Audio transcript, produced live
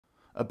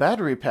A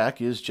battery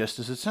pack is just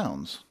as it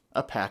sounds,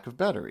 a pack of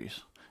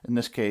batteries. In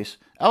this case,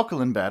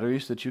 alkaline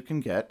batteries that you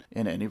can get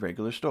in any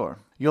regular store.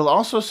 You'll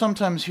also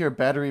sometimes hear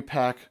battery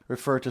pack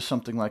refer to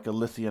something like a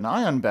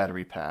lithium-ion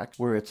battery pack,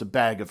 where it's a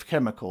bag of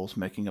chemicals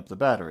making up the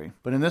battery.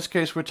 But in this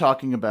case, we're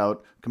talking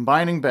about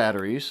combining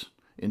batteries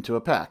into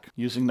a pack,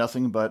 using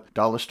nothing but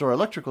dollar store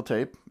electrical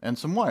tape and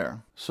some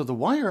wire. So the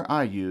wire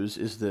I use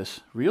is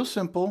this real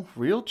simple,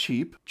 real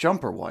cheap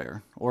jumper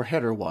wire, or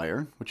header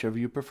wire, whichever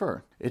you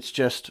prefer. It's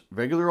just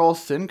regular old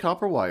thin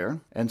copper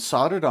wire, and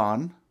soldered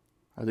on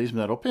are these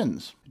metal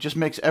pins. It just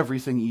makes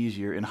everything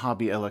easier in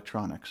hobby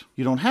electronics.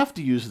 You don't have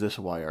to use this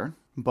wire,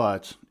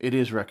 but it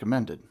is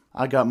recommended.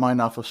 I got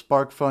mine off of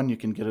SparkFun. You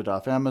can get it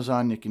off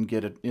Amazon. You can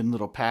get it in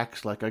little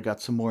packs, like I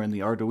got some more in the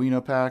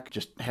Arduino pack.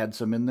 Just had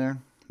some in there.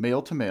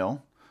 Male to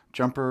male.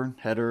 Jumper,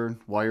 header,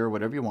 wire,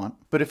 whatever you want.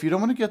 But if you don't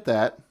want to get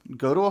that,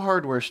 go to a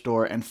hardware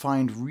store and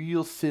find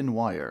real thin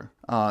wire.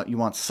 You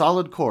want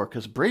solid core,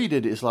 because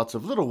braided is lots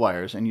of little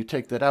wires, and you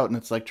take that out and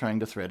it's like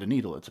trying to thread a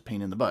needle. It's a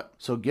pain in the butt.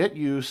 So get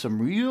you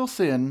some real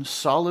thin,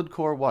 solid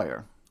core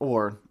wire.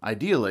 Or,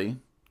 ideally,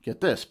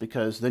 get this,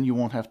 because then you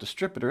won't have to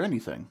strip it or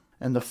anything.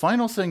 And the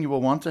final thing you will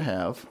want to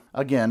have,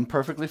 again,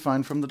 perfectly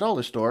fine from the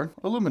dollar store,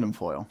 aluminum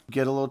foil.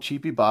 Get a little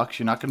cheapy box,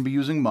 you're not going to be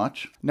using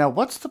much. Now,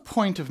 what's the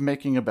point of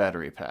making a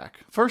battery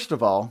pack? First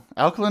of all,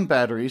 alkaline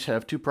batteries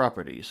have two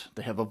properties.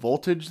 They have a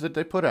voltage that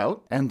they put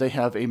out, and they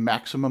have a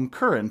maximum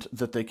current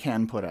that they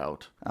can put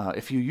out.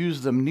 If you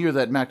use them near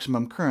that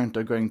maximum current,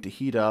 they're going to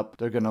heat up,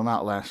 they're going to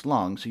not last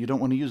long, so you don't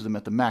want to use them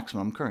at the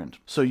maximum current.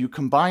 So you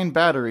combine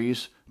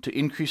batteries to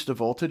increase the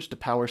voltage to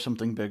power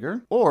something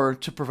bigger, or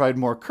to provide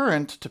more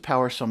current to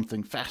power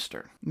something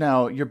faster.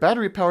 Now, your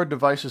battery-powered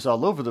devices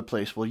all over the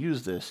place will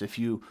use this. If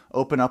you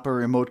open up a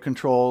remote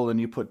control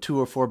and you put 2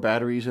 or 4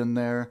 batteries in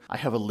there, I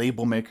have a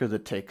label maker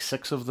that takes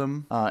 6 of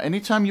them.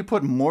 Anytime you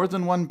put more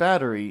than one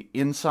battery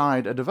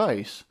inside a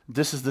device,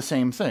 this is the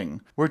same thing.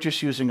 We're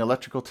just using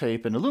electrical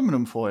tape and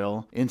aluminum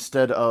foil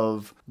instead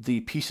of the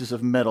pieces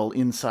of metal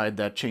inside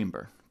that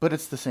chamber. But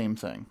it's the same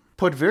thing.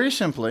 Put very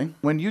simply,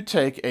 when you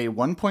take a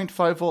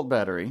 1.5 volt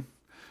battery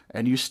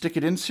and you stick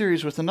it in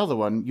series with another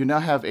one, you now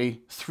have a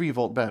 3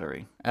 volt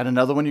battery. Add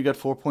another one, you get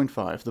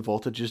 4.5. The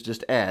voltages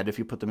just add if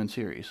you put them in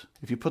series.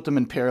 If you put them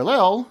in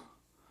parallel,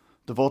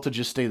 the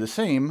voltages stay the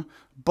same,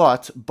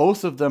 but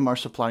both of them are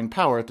supplying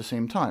power at the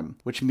same time,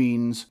 which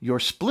means you're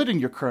splitting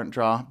your current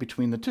draw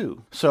between the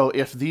two. So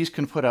if these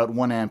can put out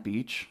 1 amp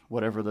each,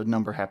 whatever the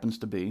number happens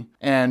to be,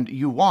 and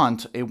you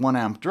want a 1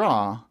 amp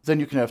draw, then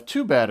you can have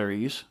 2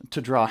 batteries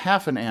to draw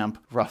half an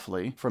amp,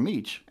 roughly, from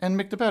each, and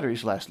make the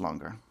batteries last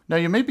longer. Now,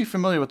 you may be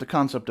familiar with the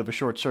concept of a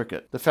short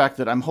circuit. The fact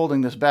that I'm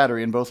holding this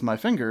battery in both my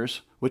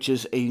fingers, which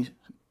is a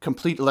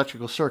complete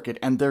electrical circuit,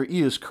 and there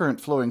is current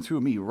flowing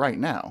through me right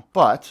now,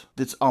 but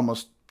it's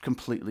almost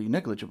completely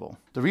negligible.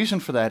 The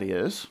reason for that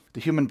is the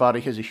human body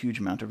has a huge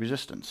amount of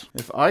resistance.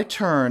 If I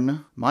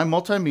turn my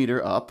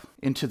multimeter up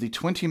into the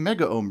 20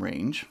 mega ohm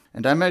range,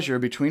 and I measure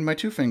between my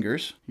 2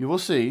 fingers, you will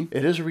see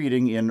it is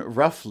reading in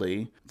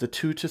roughly the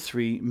 2 to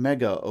 3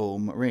 mega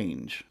ohm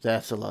range.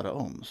 That's a lot of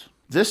ohms.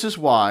 This is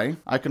why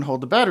I can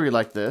hold the battery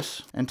like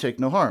this and take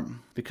no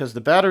harm, because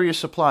the battery is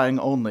supplying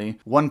only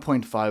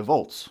 1.5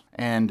 volts.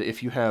 And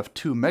if you have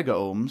 2 mega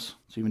ohms,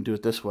 so you can do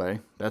it this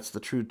way, that's the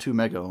true 2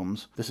 mega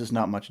ohms. This is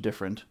not much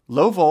different.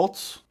 Low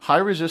volts, high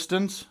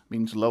resistance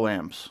means low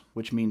amps,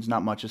 which means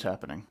not much is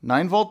happening.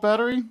 9 volt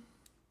battery,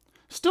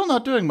 still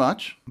not doing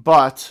much,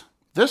 but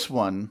this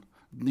one,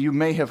 you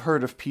may have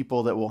heard of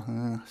people that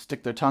will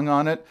stick their tongue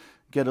on it,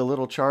 get a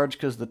little charge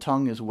because the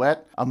tongue is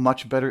wet, a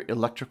much better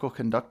electrical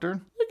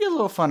conductor. They get a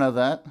little fun out of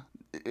that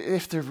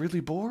if they're really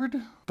bored.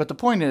 But the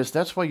point is,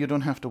 that's why you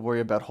don't have to worry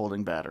about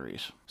holding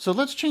batteries. So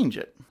let's change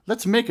it.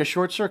 Let's make a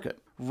short circuit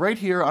right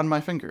here on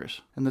my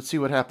fingers, and let's see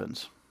what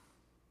happens.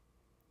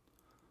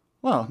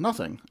 Well,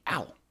 nothing.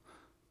 Ow.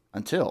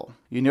 Until.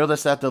 You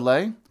notice that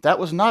delay? That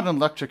was not an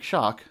electric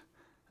shock.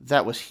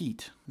 That was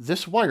heat.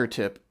 This wire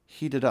tip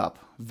heated up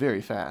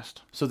very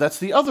fast. So that's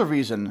the other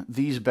reason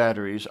these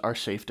batteries are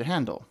safe to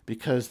handle,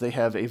 because they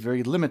have a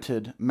very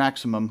limited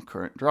maximum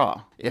current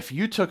draw. If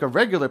you took a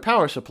regular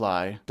power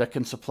supply that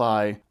can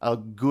supply a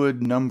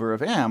good number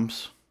of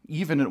amps,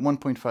 even at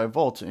 1.5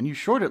 volts, and you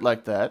short it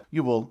like that,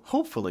 you will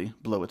hopefully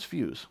blow its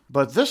fuse.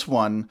 But this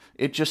one,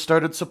 it just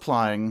started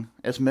supplying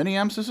as many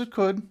amps as it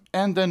could,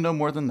 and then no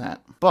more than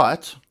that.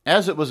 But,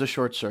 as it was a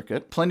short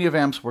circuit, plenty of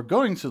amps were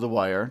going through the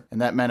wire,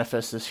 and that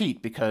manifests as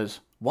heat,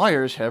 because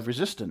wires have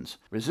resistance.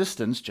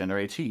 Resistance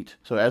generates heat.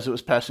 So as it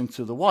was passing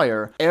through the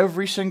wire,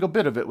 every single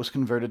bit of it was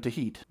converted to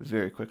heat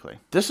very quickly.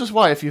 This is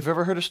why, if you've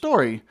ever heard a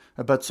story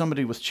about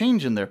somebody with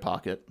change in their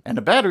pocket, and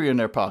a battery in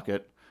their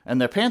pocket, and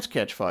their pants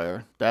catch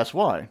fire, that's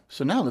why.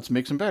 So now let's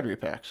make some battery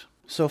packs.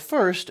 So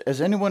first,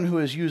 as anyone who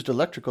has used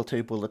electrical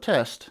tape will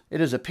attest,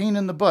 it is a pain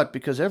in the butt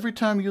because every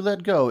time you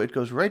let go, it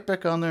goes right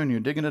back on there and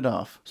you're digging it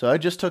off. So I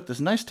just took this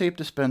nice tape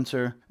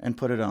dispenser and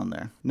put it on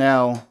there.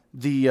 Now,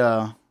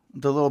 the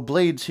little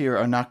blades here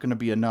are not going to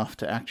be enough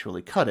to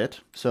actually cut it,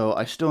 so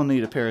I still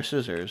need a pair of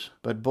scissors,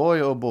 but boy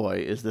oh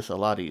boy is this a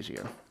lot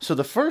easier. So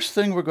the first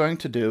thing we're going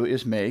to do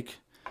is make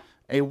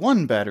a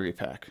 1 battery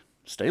pack.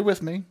 Stay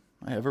with me,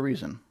 I have a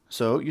reason.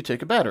 So you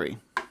take a battery.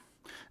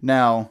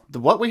 Now,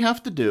 what we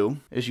have to do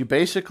is you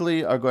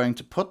basically are going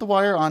to put the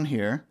wire on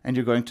here and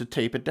you're going to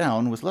tape it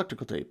down with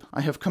electrical tape.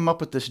 I have come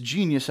up with this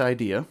genius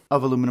idea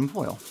of aluminum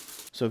foil.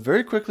 So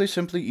very quickly,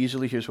 simply,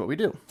 easily, here's what we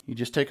do. You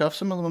just take off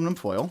some aluminum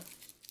foil,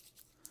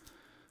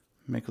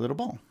 make a little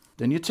ball.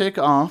 Then you take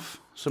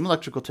off some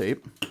electrical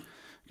tape,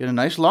 get a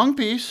nice long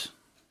piece.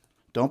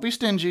 Don't be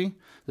stingy.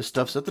 This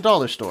stuff's at the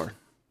dollar store.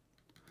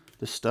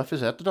 This stuff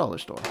is at the dollar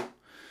store.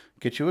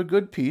 Get you a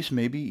good piece,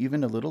 maybe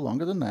even a little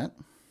longer than that.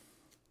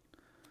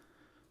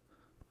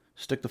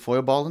 Stick the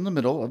foil ball in the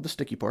middle of the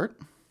sticky part.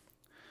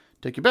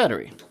 Take your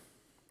battery.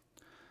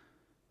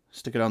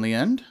 Stick it on the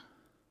end.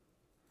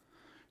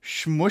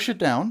 Smush it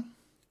down.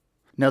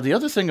 Now the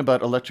other thing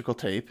about electrical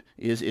tape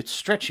is it's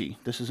stretchy.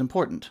 This is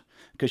important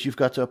because you've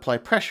got to apply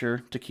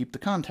pressure to keep the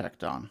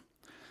contact on.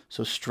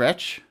 So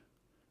stretch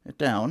it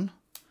down.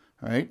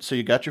 All right, so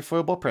you got your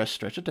foil ball pressed.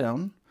 Stretch it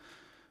down.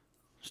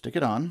 Stick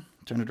it on.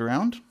 Turn it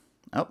around.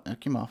 Oh,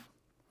 that came off.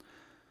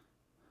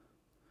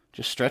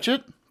 Just stretch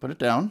it. Put it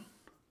down.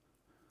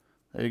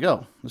 There you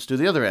go. Let's do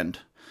the other end.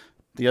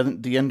 The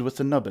end with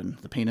the nubbin,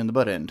 the pain in the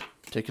butt end.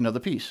 Take another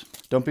piece.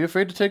 Don't be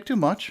afraid to take too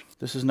much.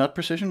 This is not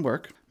precision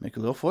work. Make a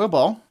little foil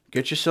ball.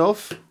 Get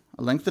yourself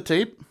a length of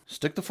tape.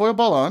 Stick the foil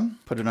ball on.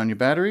 Put it on your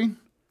battery.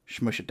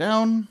 Smush it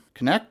down.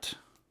 Connect.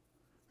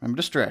 Remember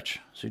to stretch.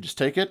 So you just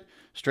take it,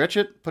 stretch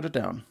it, put it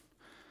down.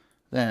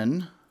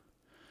 Then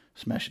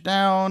smash it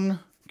down.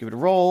 Give it a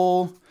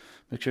roll.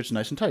 Make sure it's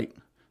nice and tight.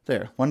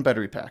 There, 1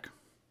 battery pack.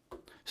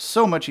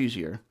 So much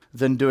easier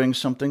than doing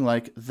something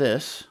like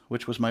this,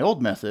 which was my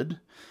old method.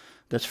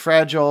 That's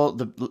fragile,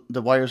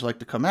 the wires like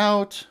to come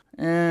out,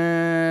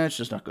 and it's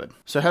just not good.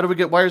 So how do we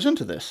get wires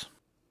into this?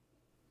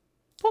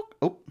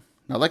 Oh,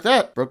 not like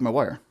that. Broke my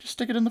wire. Just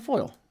stick it in the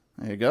foil.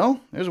 There you go.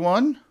 There's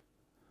one.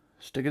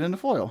 Stick it in the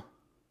foil.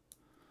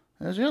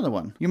 There's the other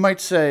one. You might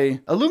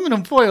say,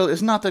 aluminum foil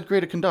is not that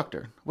great a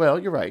conductor. Well,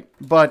 you're right,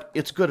 but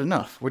it's good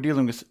enough. We're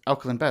dealing with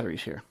alkaline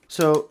batteries here.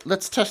 So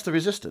let's test the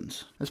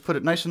resistance. Let's put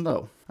it nice and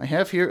low. I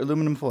have here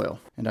aluminum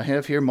foil, and I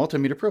have here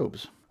multimeter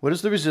probes. What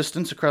is the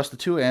resistance across the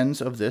two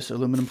ends of this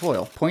aluminum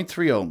foil? 0.3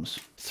 ohms.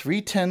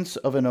 0.3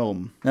 of an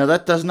ohm. Now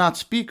that does not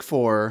speak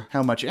for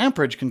how much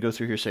amperage can go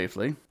through here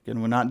safely.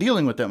 Again, we're not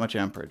dealing with that much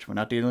amperage. We're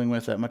not dealing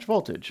with that much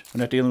voltage.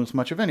 We're not dealing with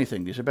much of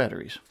anything. These are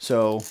batteries.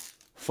 So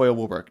foil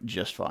will work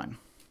just fine.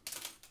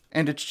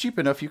 And it's cheap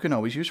enough you can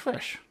always use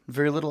fresh.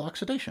 Very little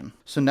oxidation.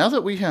 So now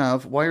that we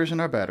have wires in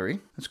our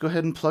battery, let's go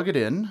ahead and plug it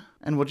in,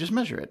 and we'll just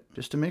measure it,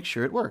 just to make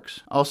sure it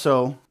works.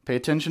 Also, pay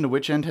attention to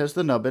which end has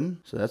the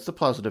nubbin, so that's the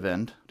positive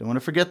end. Don't want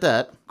to forget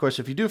that. Of course,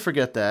 if you do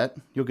forget that,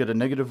 you'll get a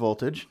negative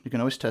voltage. You can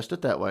always test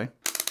it that way.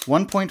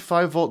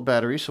 1.5 volt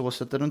battery, so we'll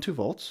set that on 2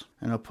 volts.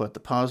 And I'll put the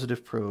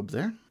positive probe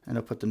there, and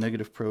I'll put the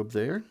negative probe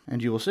there,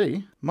 and you will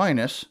see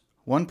minus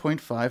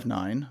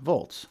 1.59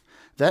 volts.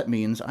 That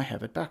means I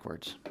have it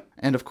backwards.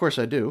 And of course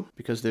I do,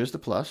 because there's the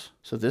plus.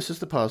 So this is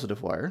the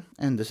positive wire,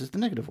 and this is the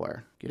negative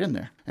wire. Get in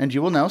there. And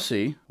you will now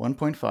see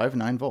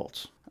 1.59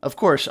 volts. Of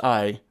course,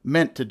 I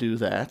meant to do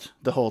that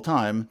the whole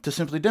time to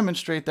simply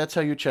demonstrate that's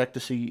how you check to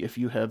see if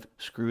you have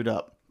screwed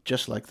up.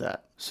 Just like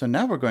that. So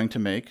now we're going to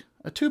make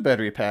a 2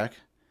 battery pack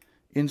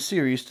in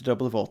series to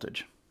double the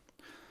voltage.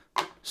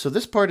 So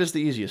this part is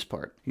the easiest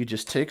part. You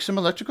just take some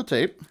electrical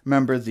tape.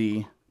 Remember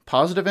the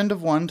positive end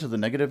of one to the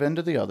negative end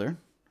of the other,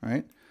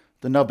 right?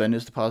 The nubbin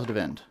is the positive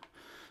end.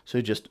 So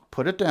you just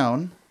put it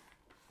down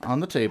on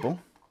the table,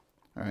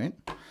 all right?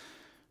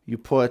 You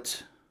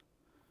put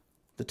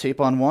the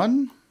tape on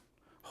one,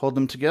 hold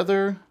them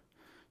together,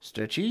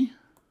 stretchy.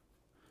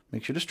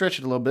 Make sure to stretch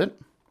it a little bit.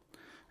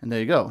 And there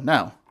you go.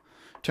 Now,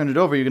 turn it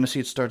over, you're going to see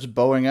it starts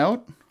bowing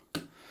out.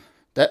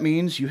 That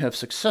means you have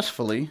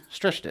successfully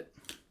stretched it.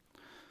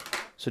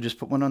 So just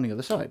put one on the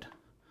other side.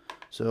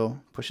 So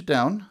push it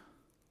down,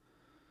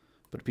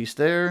 put a piece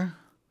there,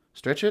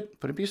 stretch it,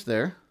 put a piece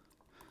there.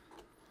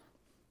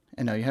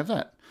 And now you have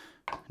that.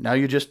 Now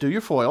you just do your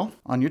foil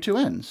on your 2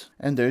 ends.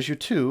 And there's your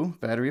 2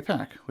 battery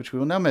pack, which we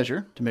will now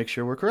measure to make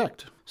sure we're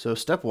correct. So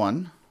step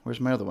 1, where's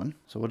my other one?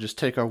 So we'll just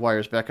take our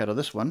wires back out of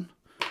this one,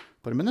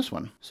 put them in this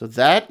one. So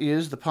that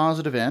is the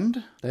positive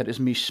end. That is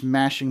me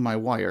smashing my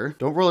wire.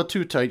 Don't roll it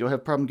too tight, you'll have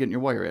a problem getting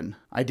your wire in.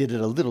 I did it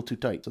a little too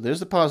tight. So there's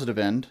the positive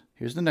end.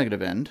 Here's the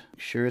negative end.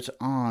 Make sure it's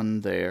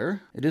on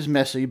there. It is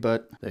messy,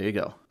 but there you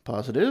go.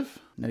 Positive,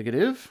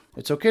 negative.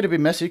 It's okay to be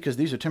messy because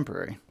these are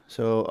temporary.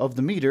 So of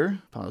the meter,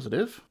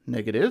 positive,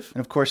 negative. And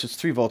of course it's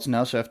 3 volts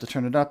now, so I have to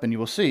turn it up and you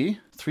will see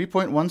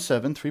 3.17,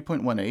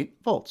 3.18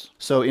 volts.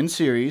 So in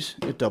series,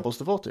 it doubles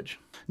the voltage.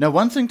 Now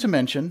one thing to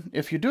mention,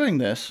 if you're doing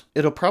this,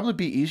 it'll probably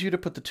be easier to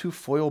put the 2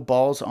 foil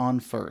balls on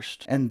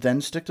first and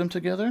then stick them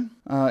together.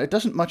 It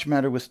doesn't much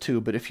matter with 2,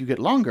 but if you get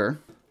longer,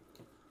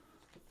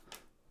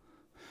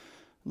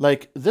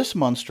 like this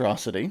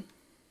monstrosity,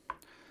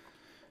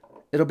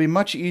 it'll be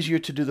much easier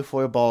to do the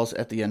foil balls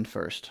at the end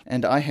first.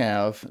 And I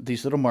have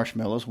these little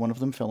marshmallows. One of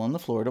them fell on the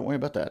floor. Don't worry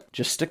about that.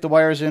 Just stick the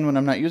wires in when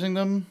I'm not using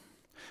them.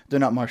 They're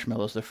not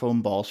marshmallows. They're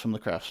foam balls from the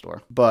craft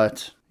store.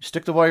 But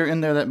stick the wire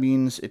in there. That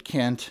means it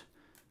can't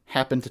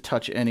happen to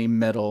touch any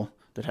metal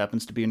that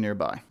happens to be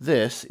nearby.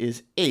 This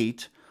is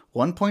 8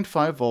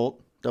 1.5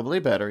 volt AA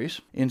batteries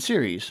in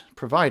series,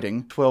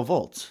 providing 12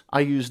 volts.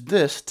 I used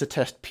this to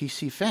test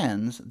PC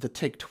fans that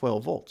take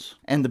 12 volts.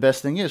 And the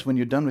best thing is, when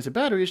you're done with your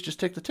batteries, just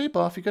take the tape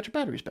off, you got your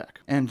batteries back.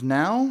 And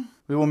now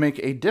we will make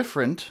a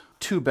different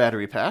 2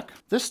 battery pack,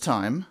 this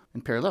time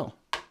in parallel.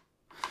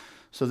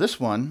 So this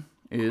one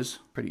is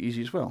pretty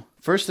easy as well.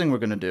 First thing we're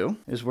going to do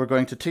is we're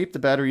going to tape the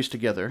batteries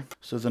together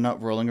so they're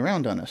not rolling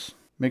around on us.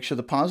 Make sure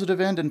the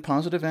positive end and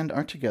positive end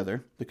are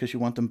together because you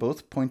want them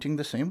both pointing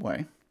the same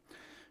way.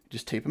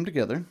 Just tape them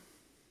together.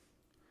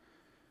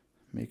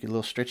 Make it a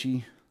little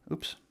stretchy.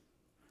 Oops.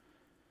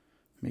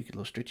 Make it a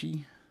little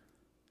stretchy.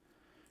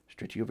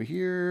 Stretchy over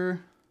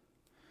here.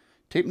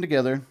 Tape them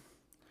together.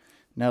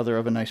 Now they're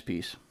of a nice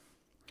piece.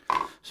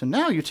 So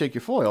now you take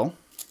your foil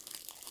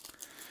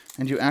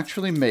and you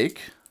actually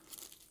make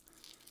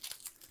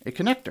a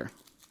connector.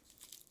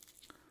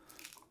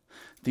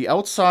 The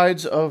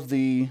outsides of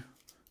the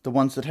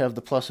ones that have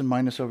the plus and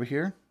minus over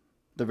here,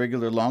 the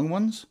regular long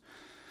ones,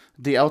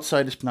 the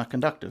outside is not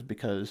conductive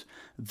because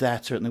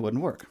that certainly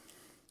wouldn't work.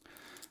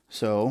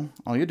 So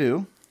all you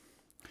do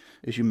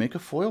is you make a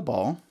foil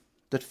ball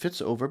that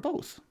fits over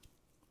both.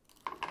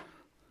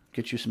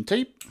 Get you some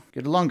tape,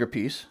 get a longer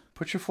piece,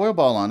 put your foil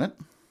ball on it.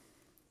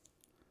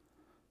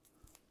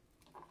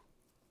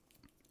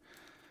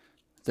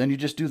 Then you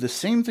just do the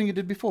same thing you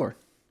did before.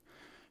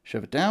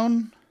 Shove it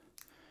down,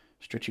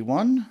 stretchy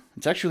 1.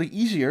 It's actually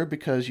easier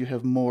because you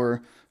have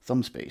more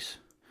thumb space.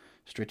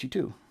 Stretchy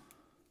 2.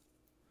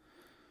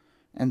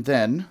 And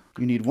then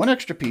you need 1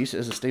 extra piece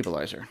as a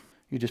stabilizer.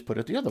 You just put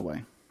it the other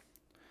way.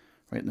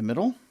 Right in the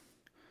middle,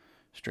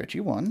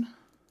 stretchy 1,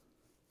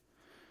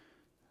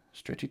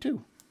 stretchy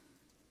 2.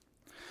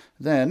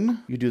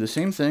 Then you do the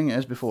same thing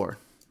as before.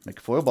 Make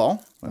a foil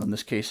ball, well in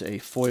this case a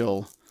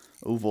foil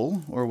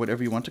oval or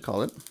whatever you want to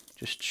call it.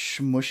 Just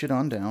smush it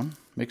on down.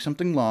 Make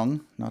something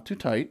long, not too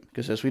tight,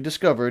 because as we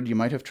discovered, you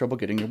might have trouble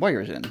getting your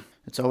wires in.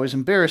 It's always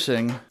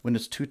embarrassing when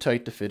it's too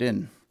tight to fit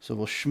in. So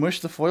we'll smush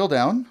the foil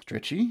down,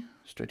 stretchy,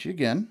 stretchy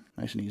again,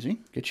 nice and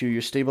easy. Get you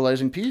your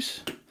stabilizing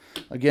piece.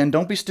 Again,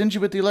 don't be stingy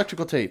with the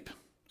electrical tape.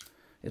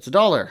 It's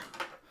 $1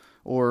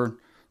 or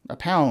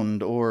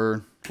 £1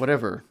 or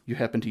whatever you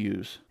happen to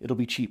use. It'll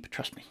be cheap,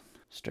 trust me.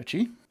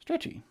 Stretchy,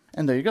 stretchy.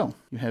 And there you go.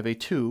 You have a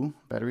 2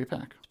 battery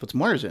pack. Let's put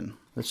some wires in.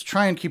 Let's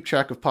try and keep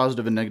track of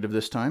positive and negative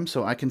this time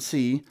so I can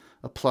see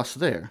a plus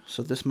there.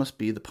 So this must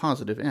be the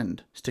positive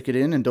end. Stick it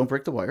in and don't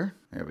break the wire.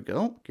 There we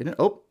go. Get it.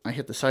 Oh, I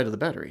hit the side of the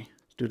battery.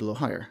 Let's do it a little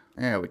higher.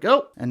 There we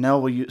go. And now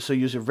we'll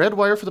use a red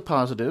wire for the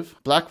positive,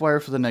 black wire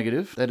for the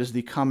negative. That is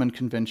the common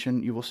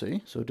convention you will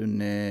see. So do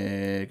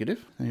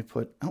negative. Then you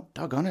put, oh,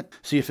 doggone it.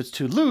 See, if it's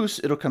too loose,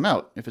 it'll come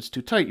out. If it's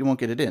too tight, you won't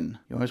get it in.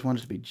 You always want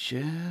it to be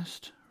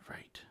just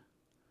right.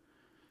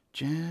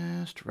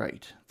 Just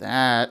right.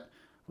 That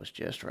was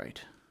just right.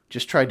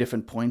 Just try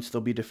different points.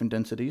 There'll be different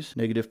densities.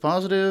 Negative,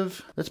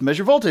 positive. Let's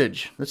measure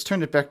voltage. Let's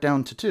turn it back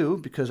down to 2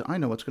 because I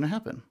know what's going to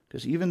happen.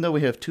 Because even though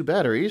we have 2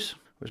 batteries,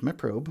 where's my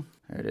probe?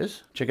 There it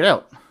is. Check it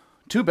out.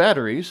 2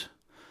 batteries,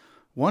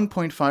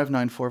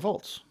 1.594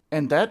 volts.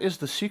 And that is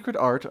the secret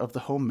art of the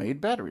homemade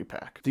battery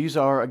pack. These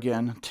are,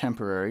 again,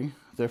 temporary.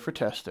 They're for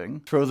testing.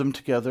 Throw them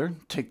together,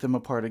 take them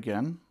apart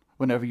again.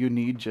 Whenever you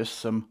need just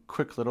some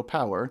quick little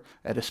power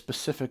at a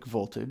specific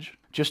voltage.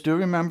 Just do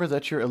remember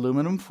that your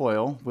aluminum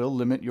foil will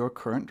limit your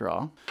current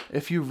draw.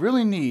 If you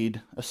really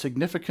need a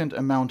significant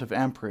amount of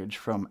amperage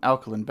from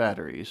alkaline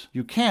batteries,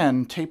 you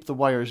can tape the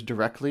wires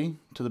directly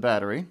to the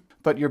battery,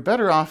 but you're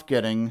better off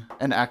getting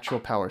an actual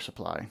power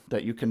supply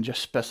that you can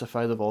just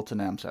specify the volts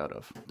and amps out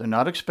of. They're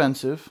not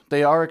expensive.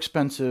 They are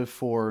expensive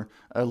for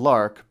a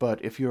lark,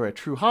 but if you're a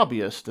true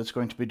hobbyist that's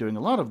going to be doing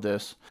a lot of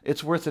this,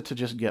 it's worth it to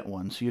just get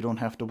one so you don't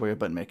have to worry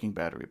about making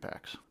battery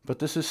packs. But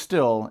this is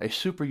still a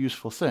super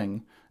useful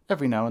thing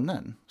every now and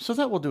then. So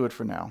that will do it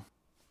for now.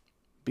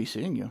 Be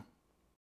seeing you.